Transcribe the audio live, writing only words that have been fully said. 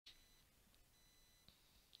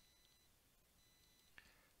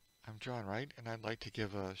I'm John Wright, and I'd like to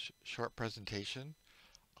give a short presentation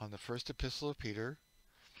on the first epistle of Peter,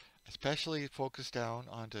 especially focused down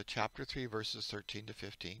onto chapter 3, verses 13 to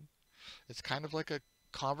 15. It's kind of like a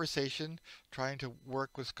conversation trying to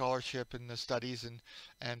work with scholarship in the studies,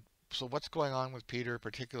 and so what's going on with Peter,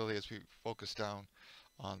 particularly as we focus down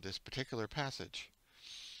on this particular passage.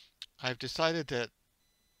 I've decided that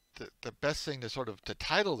the best thing to to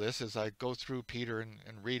title this as I go through Peter and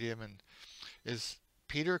read him is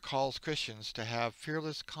Peter calls Christians to have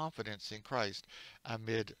fearless confidence in Christ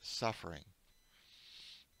amid suffering.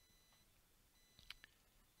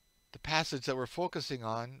 The passage that we're focusing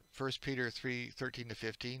on, 1 Peter 3:13 to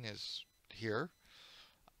 15, is here.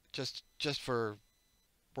 Just for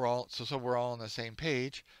we're all on the same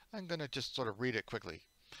page. I'm going to just sort of read it quickly.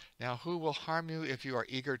 Now, who will harm you if you are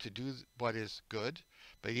eager to do what is good?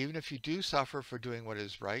 But even if you do suffer for doing what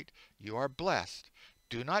is right, you are blessed.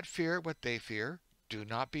 Do not fear what they fear. Do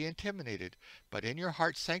not be intimidated, but in your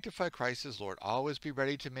heart sanctify Christ as Lord. Always be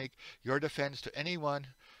ready to make your defense to anyone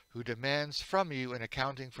who demands from you an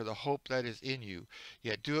accounting for the hope that is in you,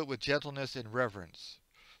 yet do it with gentleness and reverence.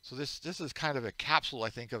 So this is kind of a capsule, I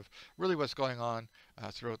think, of really what's going on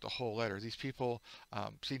throughout the whole letter. These people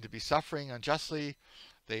seem to be suffering unjustly.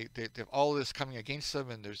 They have all this coming against them,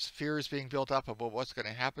 and there's fears being built up about what's going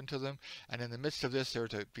to happen to them. And in the midst of this, they're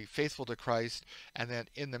to be faithful to Christ. And then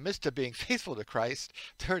in the midst of being faithful to Christ,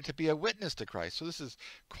 they're to be a witness to Christ. So this is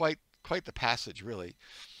quite the passage, really.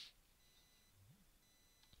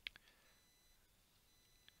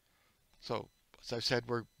 So as I've said,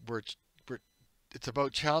 it's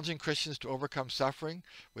about challenging Christians to overcome suffering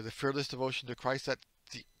with a fearless devotion to Christ. That's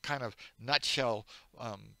the kind of nutshell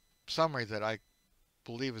summary that I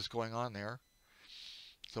believe is going on there.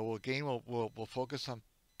 So we'll focus on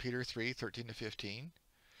Peter 3:13 to 15.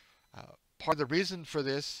 Part of the reason for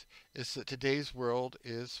this is that today's world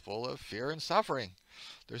is full of fear and suffering.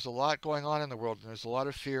 There's a lot going on in the world, and there's a lot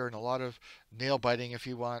of fear and a lot of nail biting, if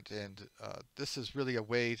you want. And this is really a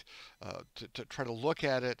way to try to look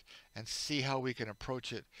at it and see how we can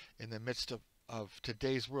approach it in the midst of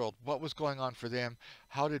today's world. What was going on for them?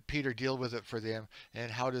 How did Peter deal with it for them? And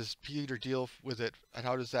how does Peter deal with it? And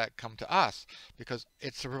how does that come to us? Because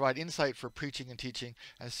it's to provide insight for preaching and teaching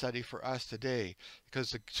and study for us today.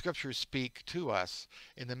 Because the scriptures speak to us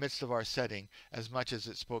in the midst of our setting as much as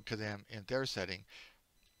it spoke to them in their setting.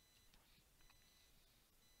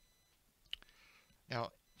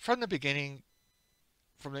 Now, from the beginning,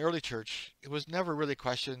 from the early church, it was never really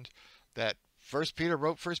questioned that First Peter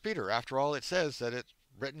wrote First Peter. After all, it says that it's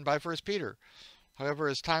written by First Peter. However,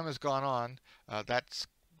 as time has gone on, that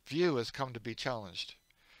view has come to be challenged.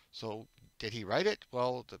 So, did he write it?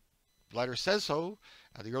 Well, the letter says so.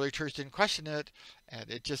 The early church didn't question it,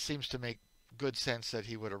 and it just seems to make good sense that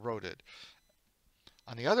he would have wrote it.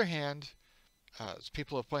 On the other hand, as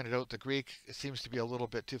people have pointed out, the Greek seems to be a little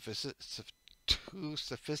bit too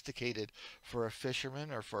sophisticated for a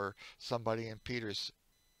fisherman or for somebody in Peter's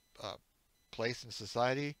place in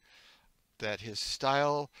society, that his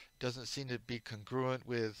style doesn't seem to be congruent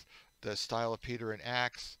with the style of Peter in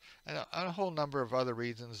Acts, and a whole number of other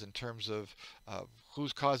reasons in terms of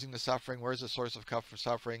who's causing the suffering, where's the source of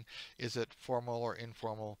suffering, is it formal or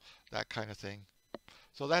informal, that kind of thing.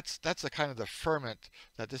 So that's the kind of the ferment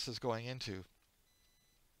that this is going into.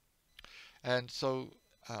 And so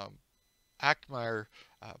Ackmeyer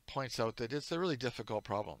points out that it's a really difficult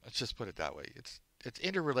problem. Let's just put it that way. It's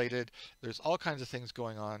interrelated. There's all kinds of things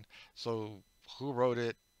going on. So who wrote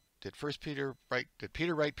it? Did Peter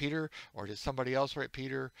write Peter, or did somebody else write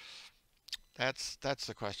Peter? That's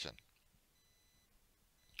the question.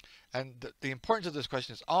 And the importance of this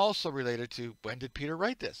question is also related to when did Peter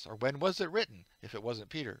write this, or when was it written? If it wasn't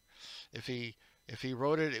Peter, if he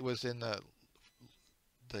wrote it, it was in the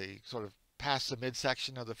sort of past the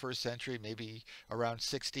midsection of the first century, maybe around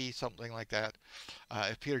 60, something like that.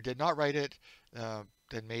 If Peter did not write it,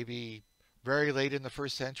 then maybe very late in the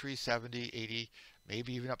first century, 70, 80,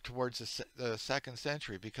 maybe even up towards the second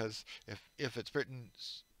century, because if it's written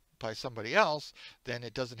by somebody else, then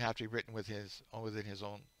it doesn't have to be written within his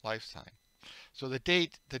own lifetime. So the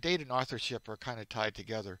date and authorship are kind of tied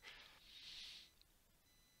together.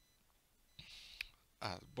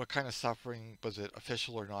 What kind of suffering, was it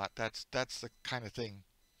official or not? That's the kind of thing.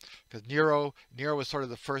 Because Nero was sort of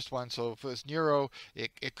the first one, so if it was Nero,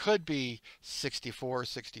 it could be 64,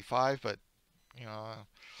 65, but you know,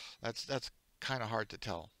 that's kind of hard to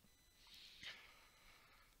tell.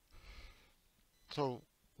 So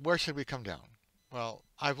where should we come down? Well,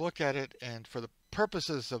 I've looked at it, and for the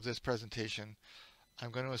purposes of this presentation, I'm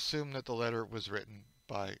going to assume that the letter was written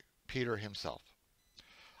by Peter himself.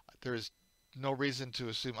 There's no reason to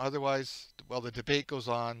assume otherwise. Well, the debate goes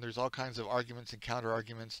on. There's all kinds of arguments and counter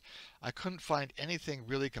arguments. I couldn't find anything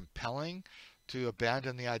really compelling to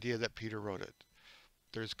abandon the idea that Peter wrote it.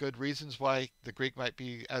 There's good reasons why the Greek might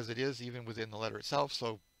be as it is, even within the letter itself.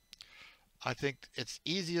 So I think it's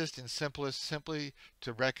easiest and simplest simply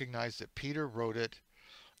to recognize that Peter wrote it,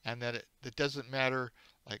 and that it doesn't matter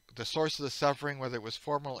like the source of the suffering, whether it was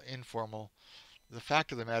formal or informal. The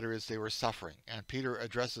fact of the matter is they were suffering, and Peter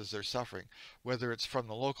addresses their suffering, whether it's from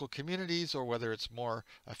the local communities or whether it's more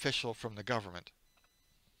official from the government.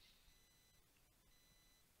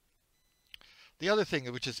 The other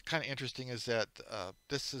thing which is kind of interesting is that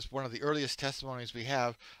this is one of the earliest testimonies we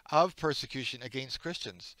have of persecution against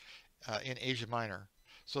Christians in Asia Minor.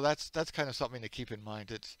 So that's kind of something to keep in mind.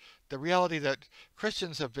 It's the reality that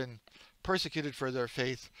Christians have been persecuted for their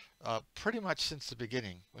faith pretty much since the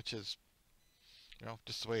beginning, which is,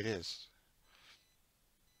 just the way it is.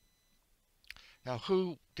 Now,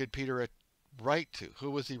 who did Peter write to? Who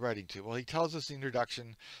was he writing to? Well, he tells us in the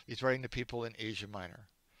introduction he's writing to people in Asia Minor.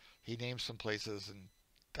 He names some places, and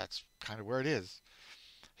that's kind of where it is.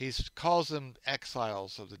 He calls them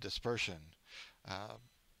exiles of the dispersion.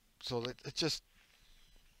 So it's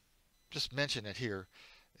just mention it here.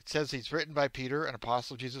 It says he's written by Peter, an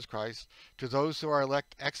apostle of Jesus Christ, to those who are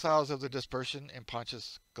elect exiles of the dispersion in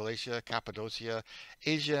Pontus, Galatia, Cappadocia,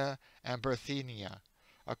 Asia, and Bithynia,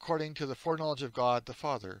 according to the foreknowledge of God the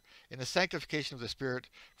Father, in the sanctification of the Spirit,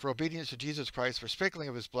 for obedience to Jesus Christ, for sprinkling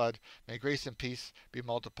of his blood, may grace and peace be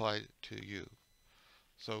multiplied to you.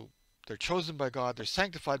 So they're chosen by God, they're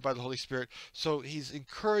sanctified by the Holy Spirit. So he's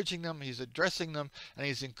encouraging them, he's addressing them, and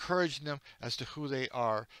he's encouraging them as to who they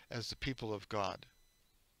are as the people of God.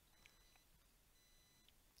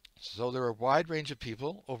 So there are a wide range of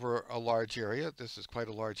people over a large area. This is quite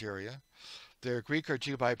a large area. They're Greek or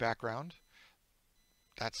Jew by background.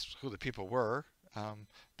 That's who the people were.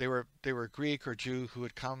 They were Greek or Jew who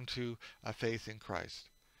had come to a faith in Christ.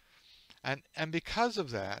 And because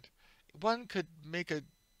of that, one could make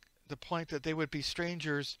the point that they would be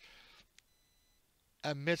strangers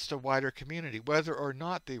amidst a wider community, whether or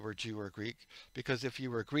not they were Jew or Greek, because if you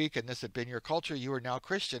were Greek and this had been your culture, you were now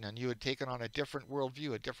Christian and you had taken on a different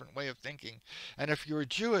worldview, a different way of thinking. And if you were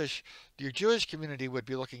Jewish, your Jewish community would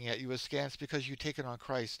be looking at you askance because you'd taken on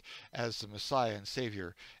Christ as the Messiah and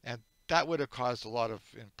Savior. And that would have caused a lot of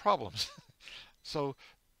problems. So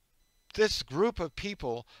this group of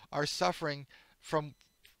people are suffering from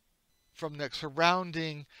the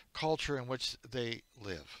surrounding culture in which they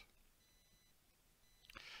live.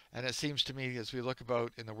 And it seems to me, as we look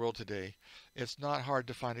about in the world today, it's not hard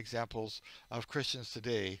to find examples of Christians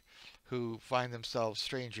today who find themselves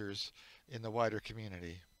strangers in the wider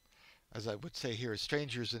community. As I would say here,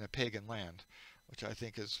 strangers in a pagan land, which I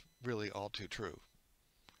think is really all too true.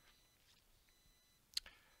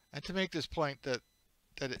 And to make this point that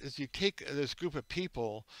as you take this group of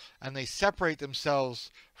people and they separate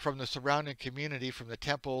themselves from the surrounding community, from the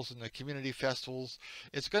temples and the community festivals,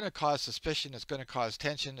 it's going to cause suspicion, it's going to cause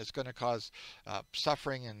tension, it's going to cause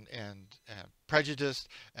suffering and prejudice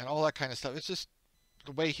and all that kind of stuff. It's just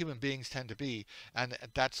the way human beings tend to be, and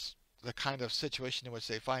that's the kind of situation in which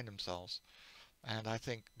they find themselves. And I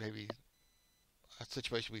think maybe a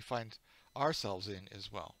situation we find ourselves in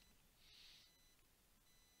as well.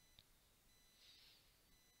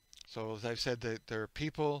 So as I've said, there are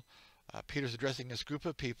people, Peter's addressing this group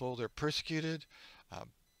of people, they're persecuted,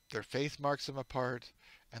 their faith marks them apart,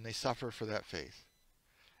 and they suffer for that faith.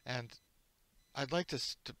 And I'd like to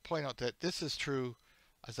point out that this is true,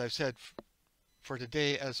 as I've said, for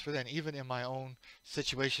today as for then. Even in my own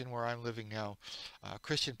situation where I'm living now,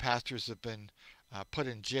 Christian pastors have been put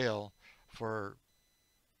in jail for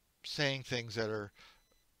saying things that are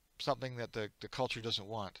something that the culture doesn't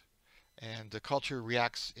want. And the culture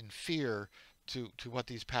reacts in fear to what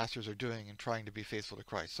these pastors are doing and trying to be faithful to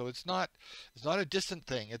Christ. So it's not a distant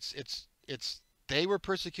thing. It's they were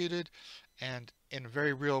persecuted, and in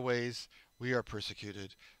very real ways we are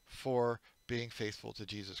persecuted for being faithful to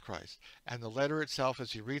Jesus Christ. And the letter itself,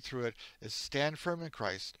 as you read through it, is stand firm in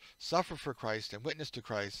Christ, suffer for Christ, and witness to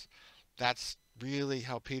Christ. That's really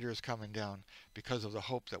how Peter is coming down, because of the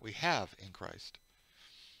hope that we have in Christ.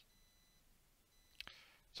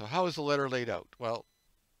 So how is the letter laid out? Well,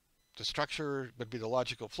 the structure would be the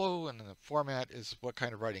logical flow, and then the format is what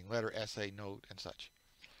kind of writing, letter, essay, note, and such.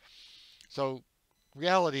 So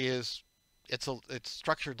reality is it's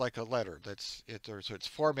structured like a letter. So it's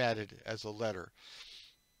formatted as a letter.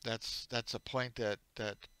 That's a point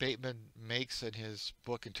that Bateman makes in his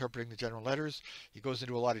book Interpreting the General Letters. He goes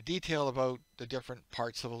into a lot of detail about the different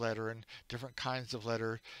parts of a letter and different kinds of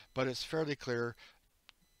letter, but it's fairly clear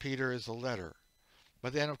Peter is a letter.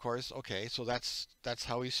 But then, of course, okay, so that's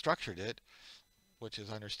how he structured it, which is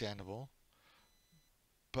understandable.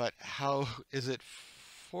 But how is it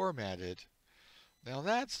formatted? Now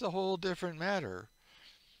that's the whole different matter.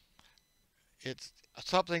 It's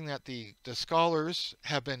something that the scholars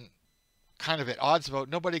have been kind of at odds about.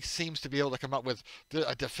 Nobody seems to be able to come up with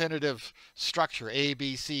a definitive structure, A,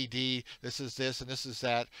 B, C, D, this is this and this is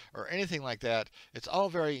that, or anything like that. It's all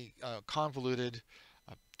very convoluted.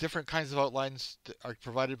 Different kinds of outlines are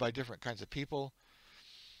provided by different kinds of people.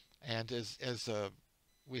 And as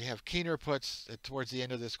we have Keener puts towards the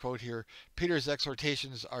end of this quote here, Peter's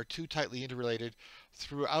exhortations are too tightly interrelated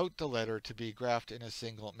throughout the letter to be graphed in a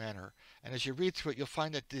single manner. And as you read through it, you'll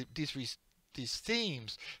find that these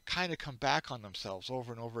themes kind of come back on themselves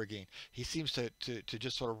over and over again. He seems to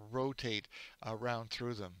just sort of rotate around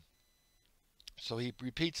through them. So he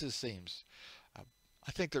repeats his themes.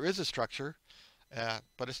 I think there is a structure,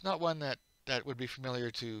 but it's not one that would be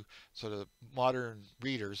familiar to sort of modern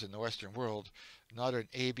readers in the Western world. Not an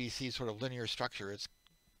ABC sort of linear structure. It's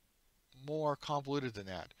more convoluted than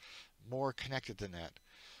that, more connected than that.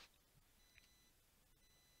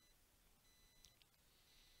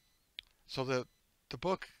 So the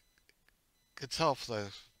book itself,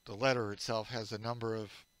 the letter itself, has a number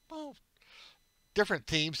of, well, different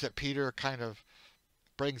themes that Peter kind of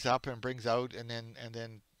brings up and brings out, and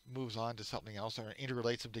then moves on to something else and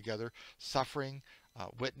interrelates them together. Suffering,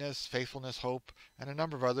 witness, faithfulness, hope, and a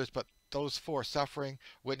number of others. But those four, suffering,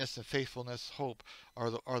 witness, and faithfulness, hope,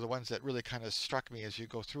 are the ones that really kind of struck me as you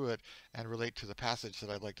go through it and relate to the passage that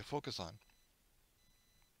I'd like to focus on.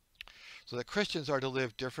 So that Christians are to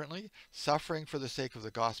live differently, suffering for the sake of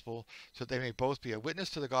the gospel, so that they may both be a witness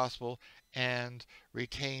to the gospel and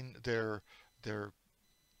retain their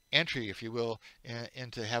entry, if you will,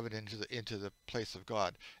 into heaven, into the place of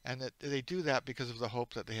God. And that they do that because of the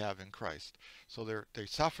hope that they have in Christ. So they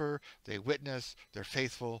suffer, they witness, they're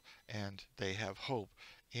faithful, and they have hope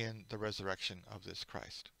in the resurrection of this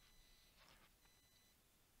Christ.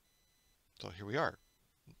 So here we are.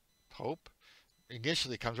 Hope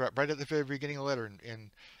initially comes right at the very beginning of the letter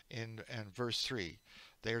in verse 3.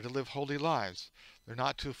 They are to live holy lives. They're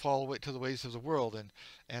not to fall to the ways of the world,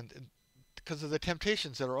 and because of the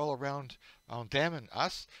temptations that are all around them and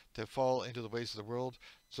us to fall into the ways of the world.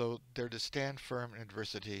 So they're to stand firm in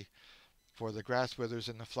adversity. For the grass withers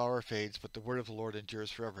and the flower fades, but the word of the Lord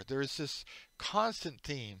endures forever. There is this constant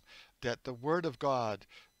theme that the word of God,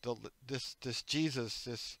 this Jesus,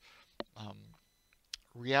 this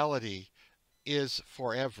reality, is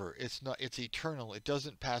forever. It's eternal. It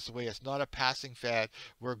doesn't pass away. It's not a passing fad.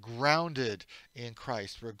 We're grounded in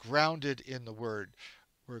Christ. We're grounded in the word.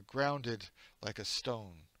 We're grounded like a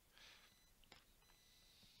stone.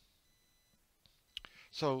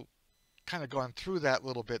 So kind of gone through that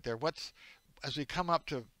little bit there. As we come up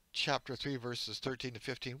to chapter 3 verses 13 to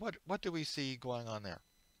 15, what do we see going on there?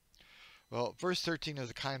 Well, verse 13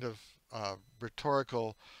 is a kind of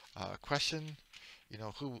rhetorical question. You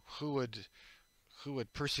know, who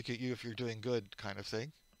would persecute you if you're doing good, kind of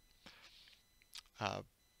thing.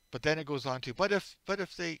 But then it goes on to, but if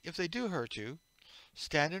they do hurt you,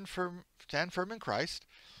 stand firm in Christ,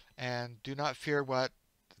 and do not fear what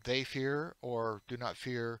they fear, or do not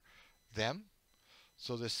fear them.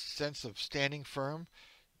 So this sense of standing firm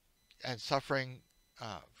and suffering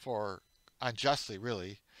for unjustly,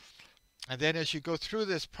 really. And then as you go through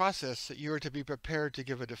this process, you are to be prepared to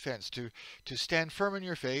give a defense, to stand firm in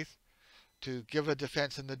your faith, to give a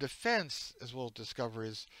defense. And the defense, as we'll discover,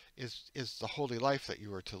 is the holy life that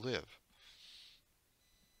you are to live.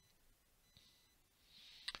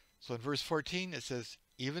 So in verse 14 it says,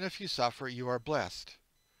 even if you suffer, you are blessed.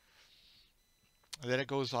 And then it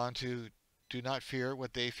goes on to, do not fear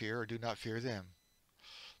what they fear, or do not fear them.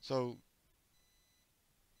 So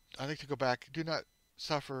I like to go back, do not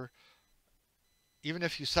suffer. Even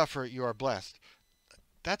if you suffer, you are blessed.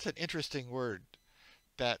 That's an interesting word,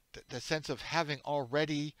 that the sense of having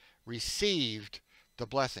already received the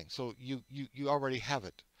blessing. So you already have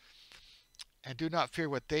it. And do not fear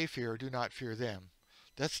what they fear, or do not fear them.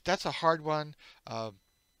 That's a hard one.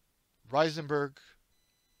 Reisberg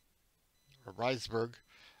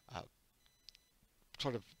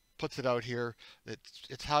sort of puts it out here.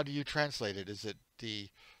 It's how do you translate it? Is it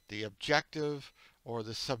the objective or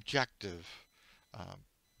the subjective?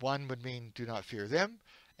 One would mean do not fear them,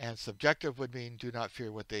 and subjective would mean do not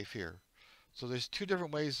fear what they fear. So there's two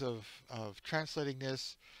different ways of translating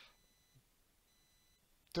this.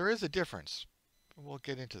 There is a difference. We'll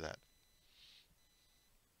get into that.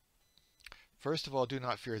 First of all, do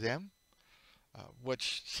not fear them,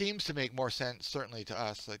 which seems to make more sense, certainly to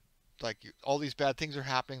us. Like, all these bad things are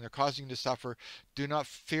happening, they're causing you to suffer. Do not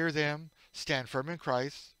fear them. Stand firm in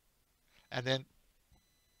Christ, and then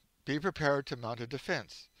be prepared to mount a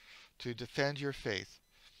defense, to defend your faith.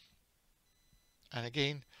 And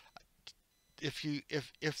again,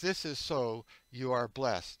 if this is so, you are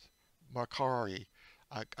blessed. Makari,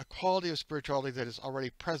 a quality of spirituality that is already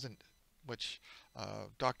present, which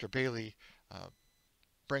Dr. Bailey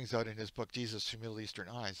brings out in his book Jesus through Middle Eastern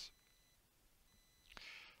Eyes.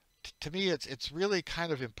 To me, it's really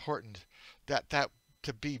kind of important that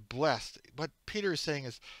to be blessed. What Peter is saying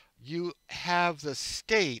is, you have the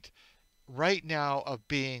state right now of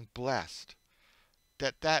being blessed.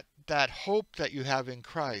 That hope that you have in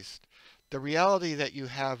Christ, the reality that you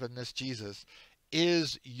have in this Jesus,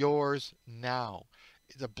 is yours now.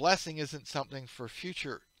 The blessing isn't something for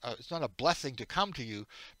future. It's not a blessing to come to you,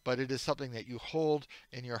 but it is something that you hold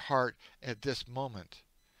in your heart at this moment.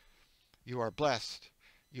 You are blessed.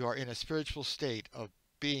 You are in a spiritual state of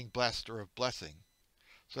being blessed or of blessing.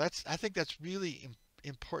 So I think that's really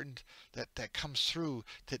important that comes through,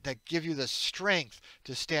 that give you the strength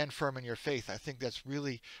to stand firm in your faith. I think that's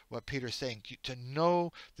really what Peter's saying, to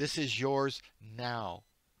know this is yours now.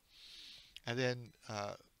 And then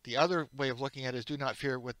the other way of looking at it is, do not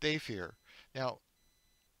fear what they fear. Now,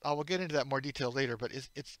 I will get into that more detail later, but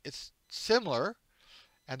it's similar,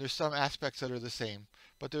 and there's some aspects that are the same,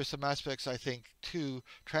 but there's some aspects, I think, too,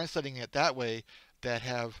 translating it that way, that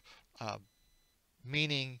have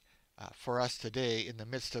meaning for us today in the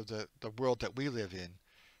midst of the world that we live in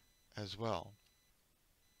as well.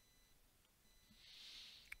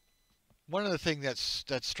 One of the things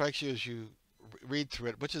that strikes you as you read through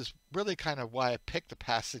it, which is really kind of why I picked the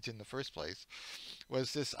passage in the first place,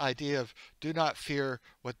 was this idea of do not fear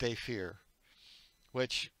what they fear,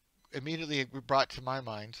 which immediately brought to my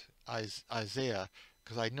mind Isaiah,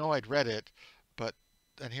 because I know I'd read it, but,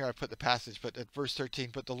 and here I put the passage, but at verse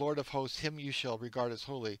 13, but the Lord of hosts, him you shall regard as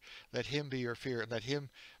holy, let him be your fear, and let him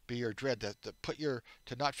be your dread,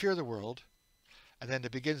 to not fear the world. And then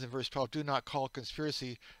it begins in verse 12, do not call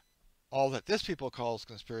conspiracy all that this people calls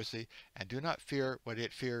conspiracy, and do not fear what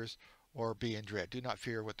it fears, or be in dread. Do not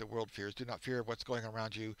fear what the world fears. Do not fear what's going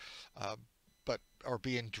around you, or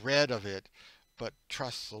be in dread of it, but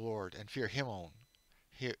trust the Lord and fear Him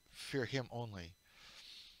only.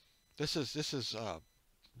 This is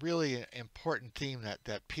really an important theme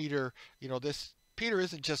that Peter, Peter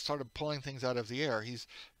isn't just sort of pulling things out of the air. He's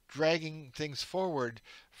dragging things forward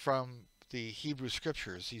from the Hebrew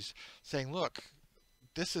Scriptures. He's saying, look,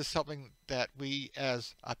 this is something that we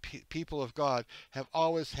as a people of God have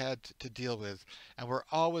always had to deal with, and we're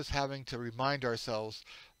always having to remind ourselves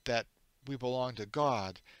that we belong to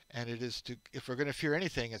God, and it is if we're going to fear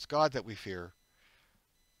anything, it's God that we fear,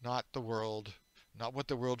 not the world, not what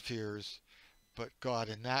the world fears, but God,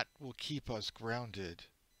 and that will keep us grounded,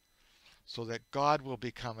 so that God will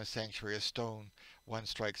become a sanctuary, a stone one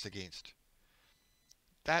strikes against.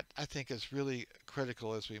 That, I think, is really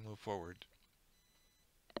critical as we move forward.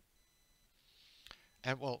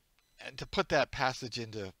 And to put that passage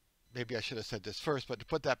into, maybe I should have said this first, but to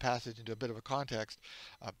put that passage into a bit of a context,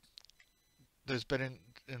 there's been an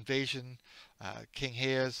invasion. King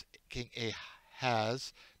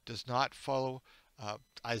Ahaz does not follow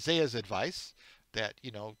Isaiah's advice that,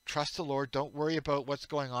 trust the Lord, don't worry about what's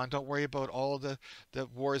going on, don't worry about all of the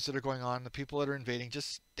wars that are going on, the people that are invading,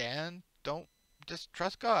 just just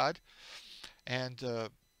trust God. And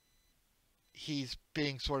he's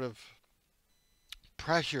being sort of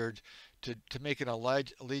pressured to make an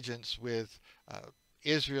allegiance with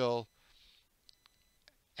Israel,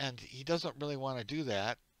 and he doesn't really want to do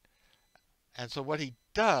that. And so what he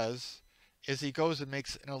does is he goes and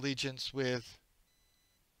makes an allegiance with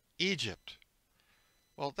Egypt.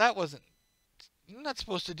 Well, you're not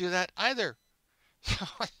supposed to do that either. So,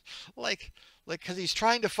 because he's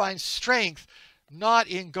trying to find strength not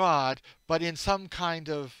in God, but in some kind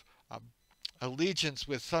of allegiance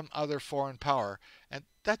with some other foreign power, and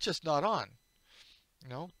that's just not on.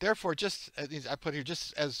 Therefore, just as I put here,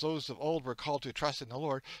 just as those of old were called to trust in the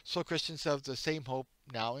Lord, so Christians have the same hope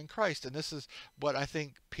now in Christ. And this is what I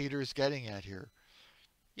think Peter's getting at here.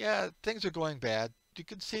 Yeah, things are going bad. You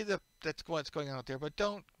can see that's what's going on out there, but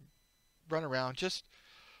don't run around. Just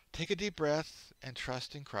take a deep breath and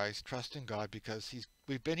trust in Christ, trust in God, because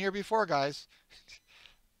we've been here before, guys.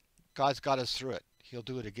 God's got us through it. He'll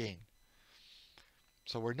do it again.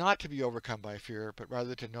 So we're not to be overcome by fear, but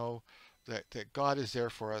rather to know that God is there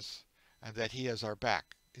for us and that He has our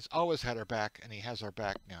back. He's always had our back, and He has our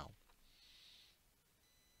back now.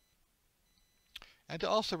 And to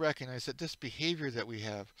also recognize that this behavior that we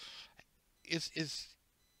have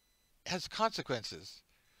has consequences.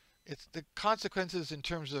 It's the consequences in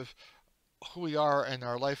terms of who we are and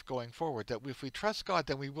our life going forward. That if we trust God,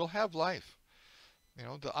 then we will have life. You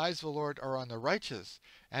know, the eyes of the Lord are on the righteous,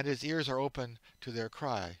 and His ears are open to their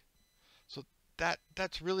cry. So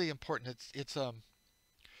that's really important. It's I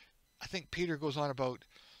think Peter goes on about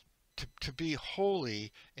to be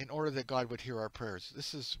holy in order that God would hear our prayers.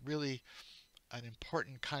 This is really an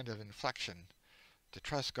important kind of inflection, to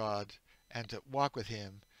trust God and to walk with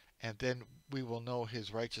Him, and then we will know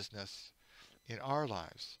His righteousness in our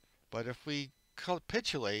lives. But if we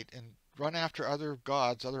capitulate and run after other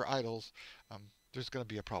gods, other idols, there's going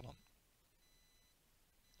to be a problem.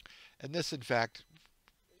 And this, in fact,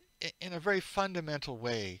 in a very fundamental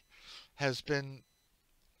way, has been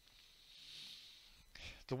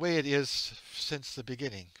the way it is since the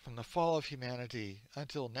beginning, from the fall of humanity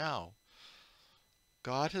until now.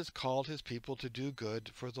 God has called His people to do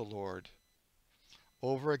good for the Lord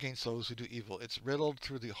over against those who do evil. It's riddled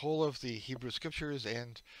through the whole of the Hebrew Scriptures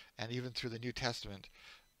and even through the New Testament.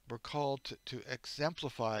 We're called to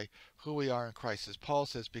exemplify who we are in Christ. As Paul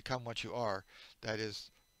says, become what you are. That is,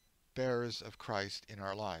 bearers of Christ in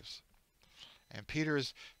our lives. And Peter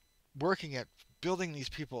is working at building these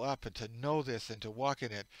people up and to know this and to walk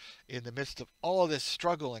in it in the midst of all of this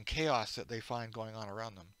struggle and chaos that they find going on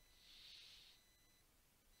around them.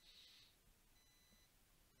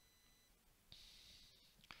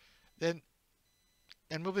 Then,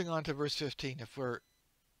 and moving on to verse 15,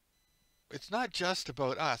 it's not just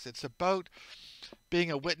about us, it's about being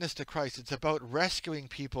a witness to Christ. It's about rescuing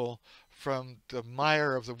people from the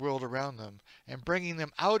mire of the world around them and bringing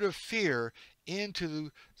them out of fear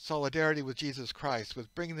into solidarity with Jesus Christ,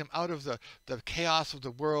 with bringing them out of the chaos of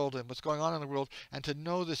the world and what's going on in the world, and to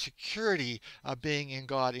know the security of being in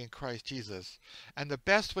God in Christ Jesus. And the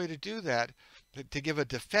best way to do that, to give a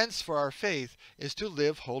defense for our faith, is to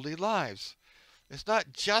live holy lives. It's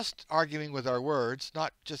not just arguing with our words,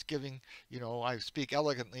 not just giving, I speak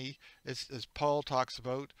elegantly, as Paul talks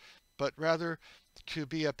about, but rather to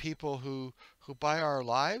be a people who by our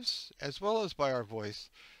lives, as well as by our voice,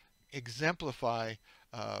 exemplify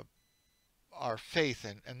our faith,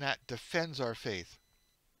 and that defends our faith,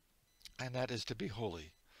 and that is to be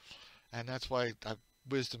holy. And that's why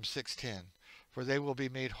Wisdom 6:10, for they will be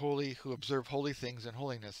made holy who observe holy things in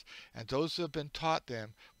holiness, and those who have been taught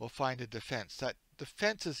them will find a defense. That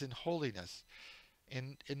defense is in holiness,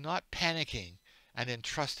 in not panicking, and in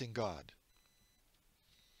trusting God.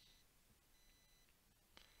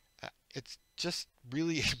 It's just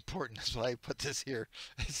really important. That's why I put this here.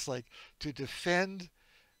 It's like, to defend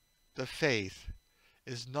the faith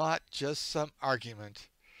is not just some argument,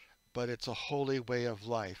 but it's a holy way of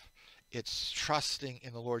life. It's trusting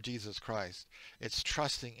in the Lord Jesus Christ. It's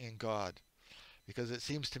trusting in God. Because it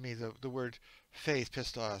seems to me the word faith,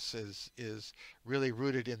 pistos, is really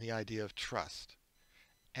rooted in the idea of trust.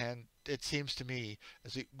 And it seems to me,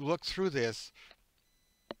 as we look through this,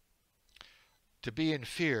 to be in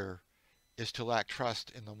fear is to lack trust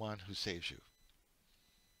in the one who saves you.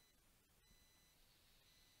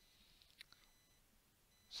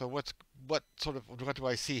 So what do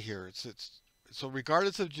I see here? So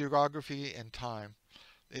regardless of geography and time,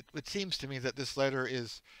 it seems to me that this letter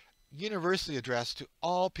is universally addressed to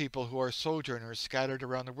all people who are sojourners scattered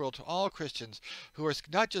around the world, to all Christians who are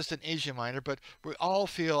not just in Asia Minor, but we all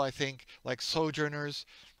feel, I think, like sojourners.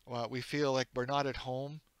 We feel like we're not at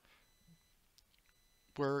home.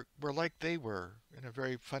 We're like they were in a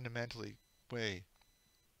very fundamentally way.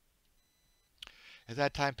 At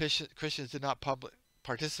that time, Christians did not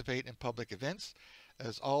participate in public events,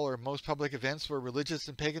 as all or most public events were religious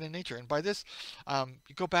and pagan in nature. And by this,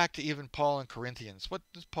 you go back to even Paul in Corinthians. What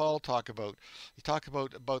does Paul talk about? He talks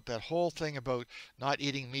about that whole thing about not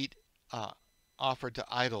eating meat offered to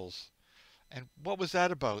idols. And what was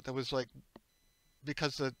that about? That was like,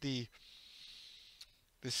 because the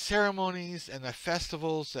ceremonies and the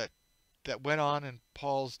festivals that went on in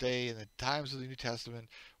Paul's day in the times of the New Testament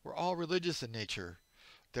were all religious in nature.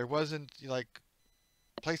 There wasn't like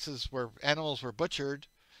places where animals were butchered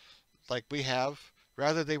like we have.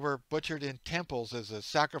 Rather, they were butchered in temples as a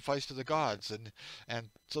sacrifice to the gods. And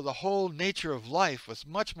so the whole nature of life was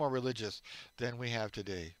much more religious than we have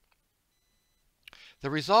today. The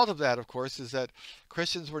result of that, of course, is that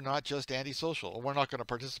Christians were not just antisocial. We're not going to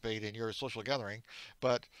participate in your social gathering,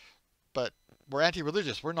 but we're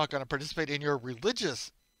anti-religious. We're not going to participate in your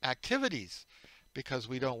religious activities because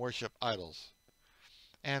we don't worship idols.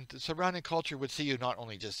 And the surrounding culture would see you not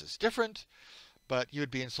only just as different, but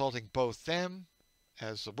you'd be insulting both them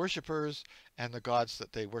as the worshippers and the gods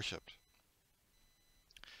that they worshipped.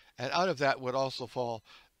 And out of that would also fall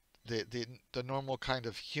the normal kind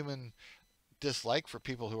of human dislike for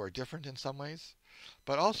people who are different in some ways,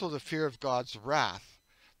 but also the fear of God's wrath,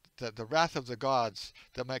 the wrath of the gods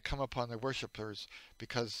that might come upon their worshippers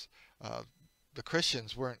because uh, the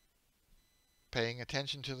Christians weren't paying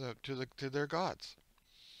attention to their gods.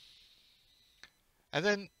 And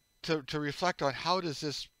then to reflect on how does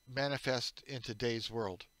this manifest in today's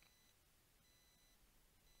world.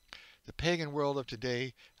 The pagan world of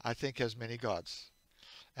today, I think, has many gods.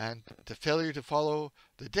 And the failure to follow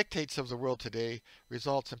the dictates of the world today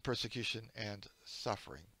results in persecution and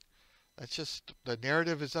suffering. That's just, the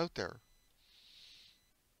narrative is out there.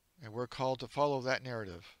 And we're called to follow that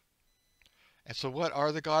narrative. And so what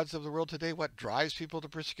are the gods of the world today? What drives people to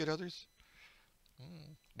persecute others?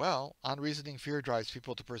 Well, unreasoning fear drives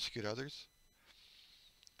people to persecute others.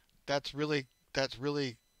 That's really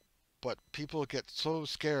what people get so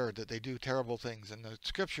scared that they do terrible things. And the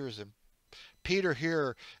scriptures, and Peter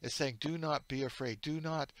here is saying, do not be afraid, do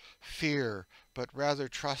not fear, but rather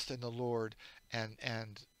trust in the Lord, and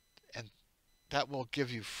that will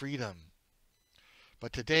give you freedom.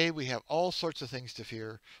 But today we have all sorts of things to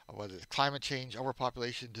fear, whether it's climate change,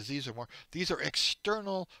 overpopulation, disease, or more. These are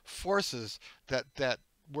external forces that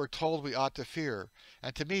we're told we ought to fear.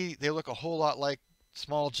 And to me, they look a whole lot like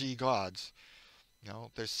small g gods.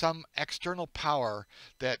 There's some external power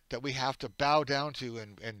that we have to bow down to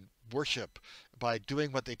and worship by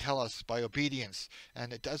doing what they tell us, by obedience.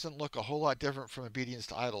 And it doesn't look a whole lot different from obedience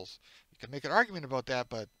to idols. You can make an argument about that,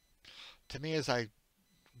 but to me, as I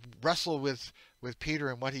wrestle with Peter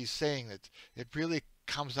and what he's saying, that it really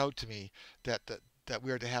comes out to me that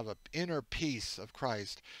we are to have an inner peace of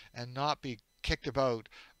Christ and not be kicked about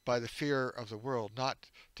by the fear of the world, not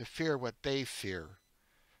to fear what they fear,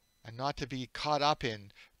 and not to be caught up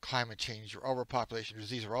in climate change or overpopulation,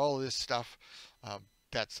 disease, or all of this stuff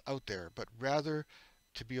that's out there, but rather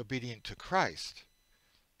to be obedient to Christ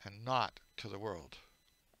and not to the world.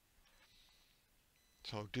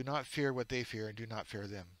 So do not fear what they fear, and do not fear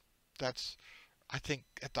them. That's, I think,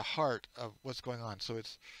 at the heart of what's going on. So the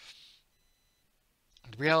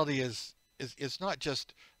reality is it's not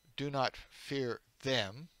just do not fear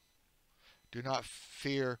them, do not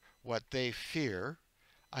fear what they fear.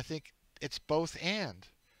 I think it's both and.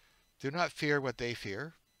 Do not fear what they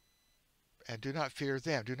fear, and do not fear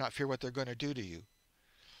them. Do not fear what they're going to do to you.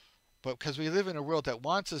 But because we live in a world that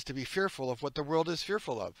wants us to be fearful of what the world is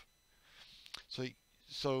fearful of.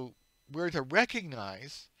 So we're to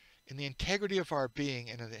recognize in the integrity of our being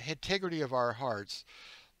and in the integrity of our hearts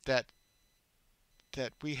that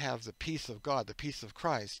we have the peace of God, the peace of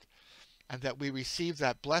Christ, and that we receive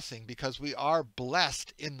that blessing because we are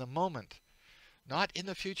blessed in the moment, not in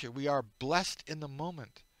the future. We are blessed in the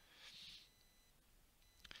moment.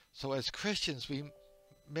 So as Christians, we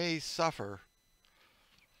may suffer,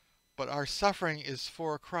 but our suffering is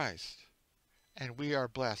for Christ, and we are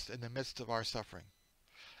blessed in the midst of our suffering.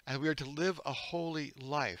 And we are to live a holy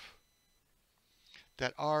life.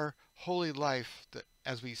 That our holy life, that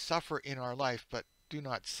as we suffer in our life but do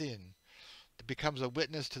not sin, it becomes a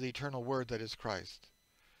witness to the eternal word that is Christ.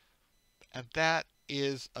 And that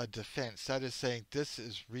is a defense. That is saying this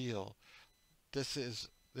is real. This is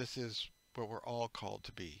what we're all called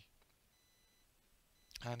to be.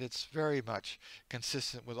 And it's very much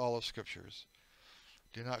consistent with all of Scriptures.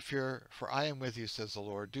 Do not fear, for I am with you, says the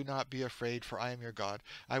Lord. Do not be afraid, for I am your God.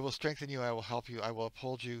 I will strengthen you, I will help you, I will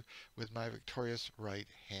uphold you with my victorious right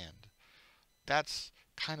hand. That's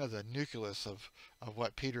kind of the nucleus of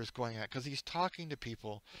what Peter's going at, because he's talking to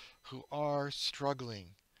people who are struggling.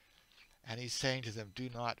 And he's saying to them, do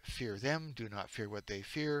not fear them, do not fear what they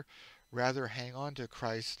fear. Rather, hang on to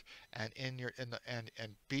Christ and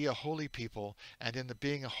and be a holy people. And in the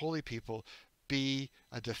being a holy people, be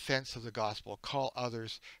a defense of the gospel. Call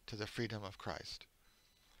others to the freedom of Christ.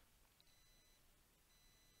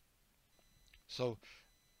 So,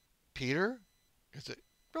 Peter is a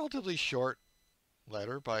relatively short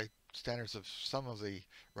letter by standards of some of the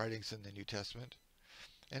writings in the New Testament.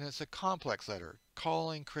 And it's a complex letter,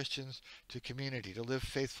 calling Christians to community, to live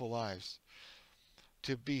faithful lives,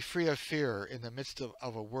 to be free of fear in the midst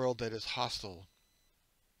of a world that is hostile.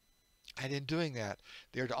 And in doing that,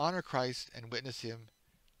 they are to honor Christ and witness him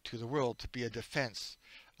to the world, to be a defense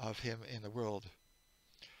of him in the world.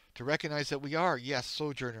 To recognize that we are, yes,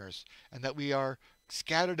 sojourners, and that we are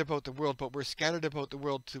scattered about the world, but we're scattered about the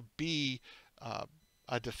world to be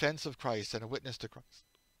a defense of Christ and a witness to Christ.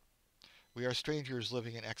 We are strangers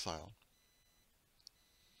living in exile.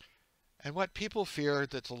 And what people fear,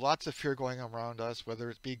 there's lots of fear going around us, whether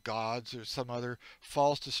it be gods or some other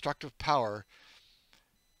false destructive power.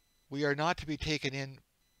 We are not to be taken in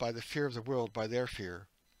by the fear of the world, by their fear,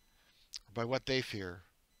 by what they fear.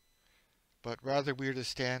 but rather we are to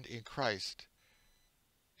stand in Christ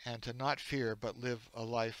and to not fear, but live a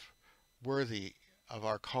life worthy of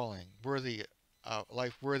our calling, worthy,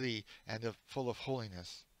 life worthy and full of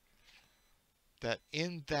holiness. That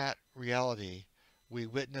in that reality we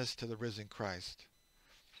witness to the risen Christ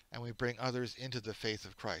and we bring others into the faith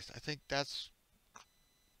of Christ. I think that's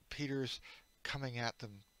Peter's coming at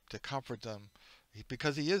them to comfort them,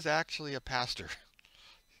 because he is actually a pastor.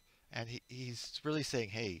 And he's really saying,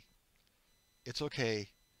 hey, it's okay.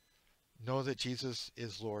 Know that Jesus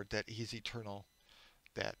is Lord, that he's eternal,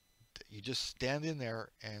 that you just stand in there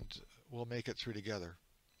and we'll make it through together.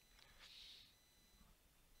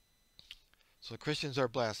 So Christians are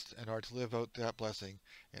blessed and are to live out that blessing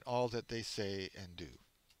in all that they say and do.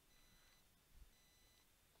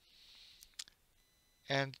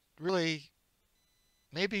 And really,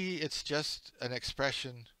 maybe it's just an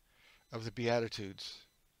expression of the Beatitudes,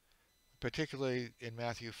 particularly in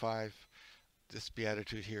Matthew 5, this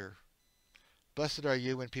Beatitude here. Blessed are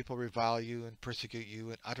you when people revile you and persecute you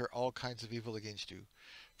and utter all kinds of evil against you,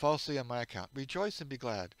 falsely on my account. Rejoice and be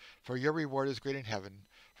glad, for your reward is great in heaven,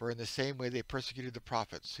 for in the same way they persecuted the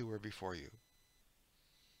prophets who were before you.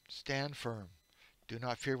 Stand firm. Do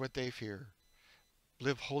not fear what they fear.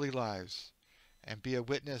 Live holy lives, and be a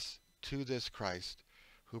witness to this Christ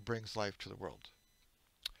who brings life to the world.